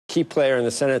key player in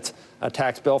the Senate's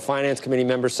tax bill. Finance Committee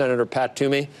member Senator Pat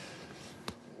Toomey.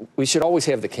 We should always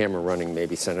have the camera running,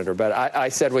 maybe, Senator. But I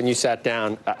said when you sat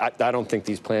down, I don't think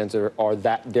these plans are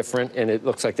that different, and it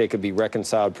looks like they could be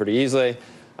reconciled pretty easily.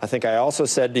 I think I also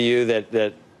said to you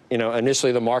that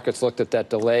initially the markets looked at that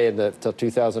delay until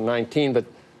 2019, but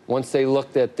once they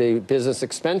looked at the business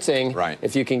expensing, right.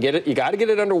 If you can get it, you got to get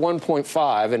it under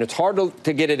 1.5, and it's hard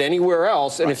to get it anywhere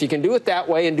else. And if you can do it that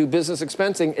way and do business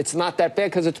expensing, it's not that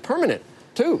bad because it's permanent.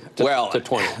 To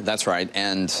 20. That's right.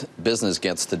 And business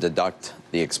gets to deduct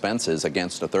the expenses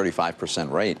against a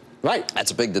 35% rate. Right.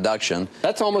 That's a big deduction.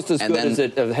 That's almost as good as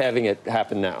of having it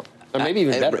happen now. Or maybe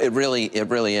even better. It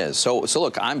really is. So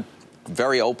look, I'm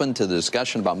very open to the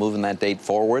discussion about moving that date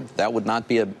forward. That would not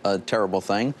be a terrible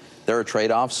thing. There are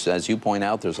trade-offs. As you point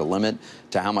out, there's a limit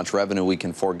to how much revenue we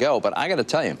can forego. But I got to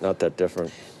tell you. Not that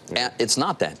different. Yeah. It's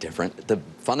not that different. The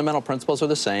fundamental principles are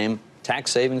the same.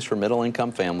 Tax savings for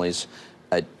middle-income families.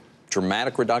 A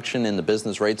dramatic reduction in the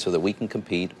business rate so that we can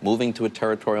compete, moving to a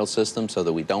territorial system so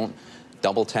that we don't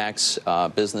double tax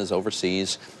business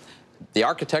overseas. The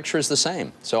architecture is the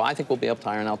same, so I think we'll be able to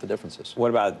iron out the differences. What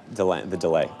about the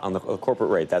delay on the corporate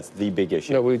rate? That's the big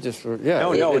issue. No, it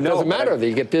doesn't matter.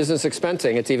 You get business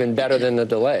expensing. It's even better than the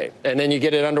delay. And then you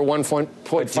get it under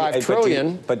 1.5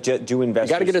 trillion. But do investors...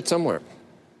 You got to get it somewhere.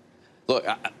 Look,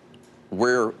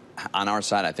 we're... On our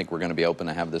side, I think we're going to be open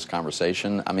to have this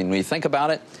conversation. I mean, when you think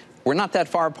about it, we're not that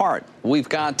far apart. We've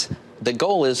got, the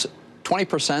goal is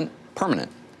 20%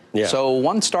 permanent. Yeah. So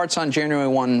one starts on January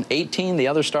 1, 18, the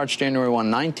other starts January 1,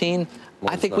 19.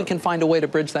 I think we can find a way to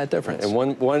bridge that difference.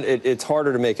 And it's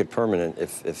harder to make it permanent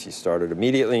if you start it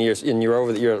immediately and you're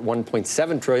at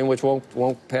 1.7 trillion, which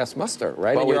won't pass muster,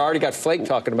 right? Well, and you already got Flake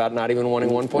talking about not even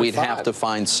wanting 1.5. We'd have to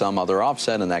find some other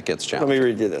offset, and that gets challenging. Let me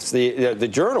read you this. The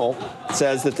Journal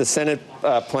says that the Senate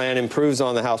plan improves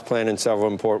on the House plan in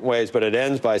several important ways, but it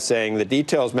ends by saying the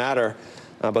details matter,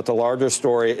 but the larger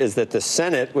story is that the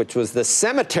Senate, which was the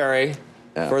cemetery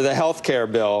for the health care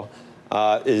bill,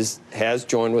 has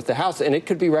joined with the House, and it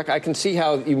could be. I can see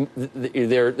how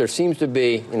there seems to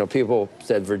be. People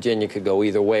said Virginia could go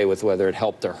either way with whether it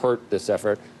helped or hurt this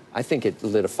effort. I think it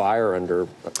lit a fire under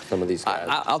some of these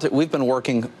guys. We've been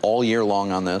working all year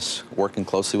long on this, working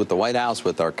closely with the White House,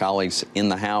 with our colleagues in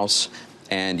the House.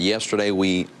 And yesterday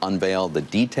we unveiled the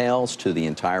details to the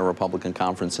entire Republican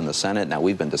conference in the Senate. Now,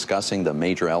 we've been discussing the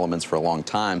major elements for a long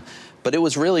time, but it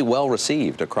was really well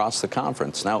received across the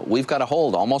conference. Now, we've got to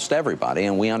hold almost everybody,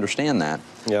 and we understand that.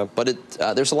 Yeah. But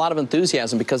there's a lot of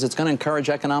enthusiasm because it's going to encourage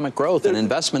economic growth and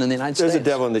investment in the United States. There's a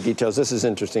devil in the details. This is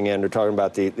interesting, Andrew, talking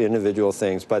about the individual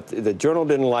things. But the Journal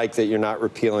didn't like that you're not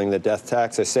repealing the death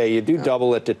tax. I say you do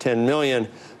double it to 10 million,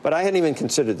 but I hadn't even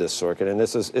considered this, Sorkin, and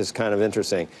this is kind of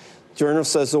interesting. Journal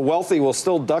says the wealthy will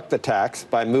still duck the tax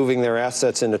by moving their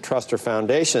assets into trust or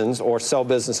foundations or sell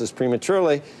businesses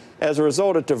prematurely. As a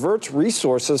result, it diverts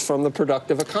resources from the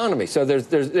productive economy. So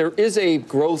there is a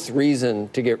growth reason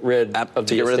to get rid of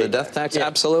the death tax. Yeah.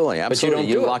 Absolutely. But you don't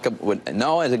do lock it. Up.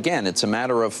 No, and again, it's a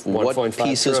matter of what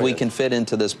pieces we can fit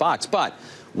into this box. But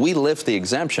we lift the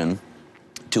exemption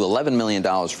to $11 million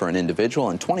for an individual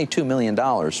and $22 million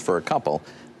for a couple.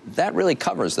 That really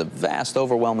covers the vast,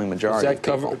 overwhelming majority of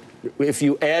people. If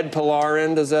you add Pilar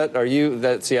in,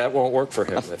 that won't work for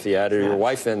him. If you added your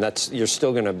wife in, you're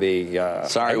still going to be.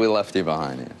 Sorry, we left you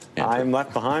behind. I'm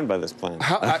left behind by this plan.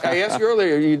 I asked you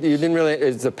earlier. You didn't really.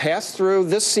 Is the pass through?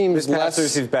 This seems less.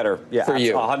 Pass through better. Yeah, for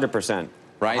you. 100%.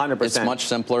 Right. 100%. It's much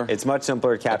simpler. It's much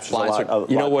simpler. It captures a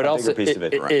what else? Bigger piece of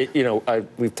it.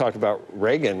 We've talked about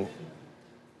Reagan.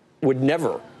 Would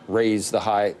never raise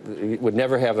would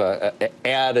never have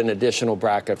add an additional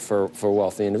bracket for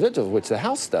wealthy individuals, which the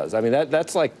House does. I mean,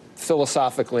 that's like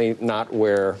philosophically not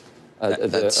where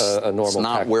a normal. It's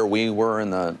not where we were in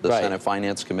the Senate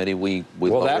Finance Committee.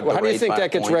 How do you think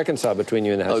that gets reconciled between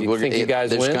you and the House? You think you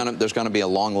guys win? There's going to be a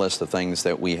long list of things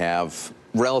that we have.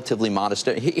 Relatively modest.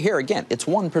 Here again, it's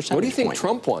 1%. What do you think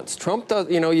Trump wants? Trump does.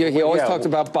 He always talks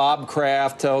about Bob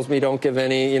Kraft. Tells me don't give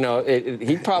any.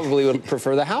 He probably would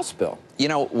prefer the House bill.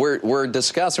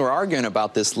 We're arguing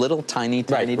about this little tiny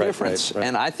difference,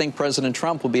 and I think President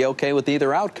Trump will be okay with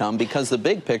either outcome because the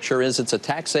big picture is it's a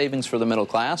tax savings for the middle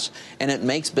class and it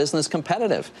makes business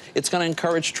competitive. It's going to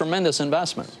encourage tremendous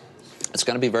investment. It's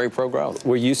going to be very pro-growth.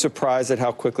 Were you surprised at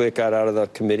how quickly it got out of the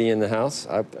committee in the House?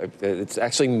 It's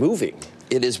actually moving.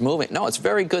 It is moving. No, it's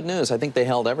very good news. I think they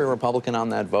held every Republican on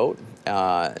that vote.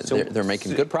 They're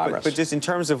making good progress. But just in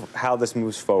terms of how this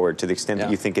moves forward, to the extent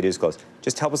that you think it is close,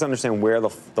 just help us understand where the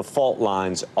fault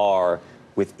lines are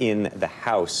within the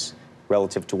House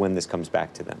relative to when this comes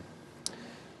back to them.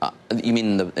 You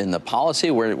mean in the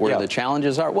policy where the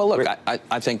challenges are? Well, look,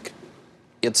 I think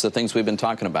it's the things we've been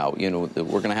talking about. You know,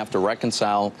 we're going to have to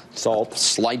reconcile a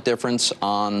slight difference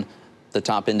on the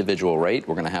top individual rate.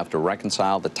 We're going to have to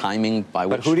reconcile the timing by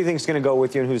which. But who do you think is going to go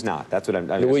with you and who's not? That's what I'm.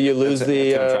 Will you lose that's what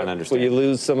I'm trying to understand. Will you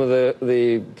lose some of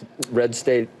the red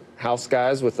state House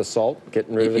guys with the SALT,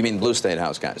 getting rid of it? You mean blue state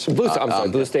House guys? I'm sorry,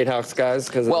 blue state House guys.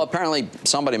 Well, apparently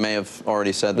somebody may have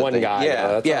already said that. One guy.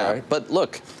 Yeah, that's all right. But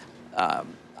look,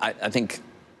 I think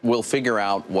we'll figure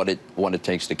out what it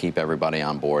takes to keep everybody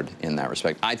on board in that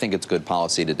respect. I think it's good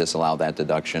policy to disallow that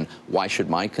deduction. Why should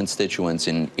my constituents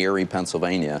in Erie,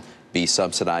 Pennsylvania, be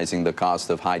subsidizing the cost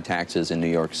of high taxes in New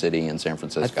York City and San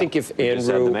Francisco? I think if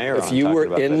Andrew, if you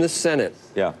were in the Senate,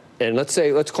 and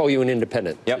let's call you an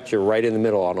independent. Yep. You're right in the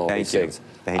middle on all these things.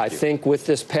 I think with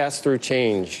this pass-through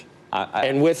change,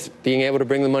 and with being able to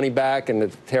bring the money back and the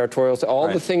territorial, all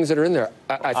the things that are in there,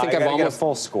 I think I've almost get a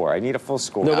full score. I need a full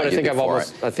score. No, but I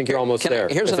think you're almost there.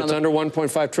 If it's under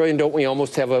 1.5 trillion, don't we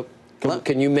almost have a?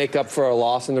 Can you make up for a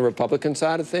loss in the Republican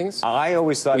side of things? I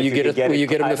always thought will you get them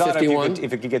to 51?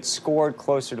 If it could get scored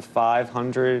closer to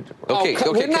 500.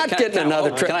 We're not getting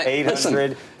another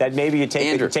 800. That maybe you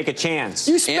take a chance.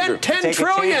 You spent 10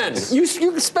 trillion.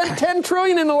 You spent 10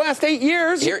 trillion in the last 8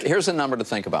 years. Here's a number to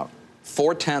think about.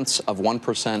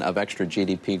 0.4% of extra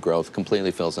GDP growth completely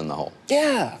fills in the hole.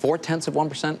 Yeah.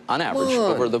 0.4% on average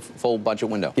over the full budget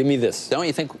window. Give me this. Don't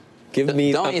you think? Give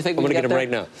me. Don't you think I'm going to get him right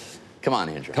now. Come on,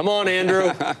 Andrew. Come on,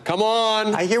 Andrew. Come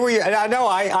on. I hear where you. I know.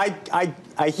 I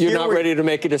hear. You're not ready to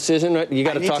make a decision. Right? You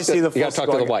got to talk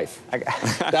to the wife.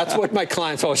 That's what my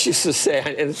clients always used to say,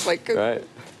 and it's like. Right.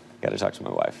 Got to talk to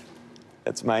my wife.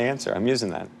 That's my answer. I'm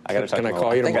using that. I got to talk to my wife. Can I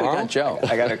call you tomorrow? Joe.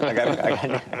 I got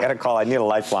to call. I need a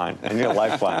lifeline. I need a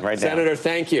lifeline right now. Senator,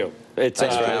 thank you. Thanks for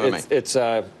having me. It's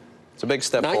a big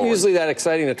step not forward. usually that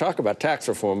exciting to talk about tax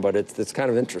reform, but it's kind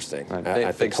of interesting. Right.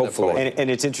 I think hopefully. And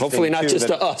it's interesting. Hopefully not too, just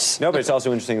to us. No, but it's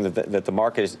also interesting that the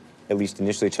market at least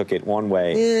initially took it one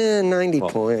way. Yeah, 90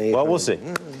 point. Well, we'll see.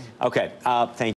 Okay. Thank you.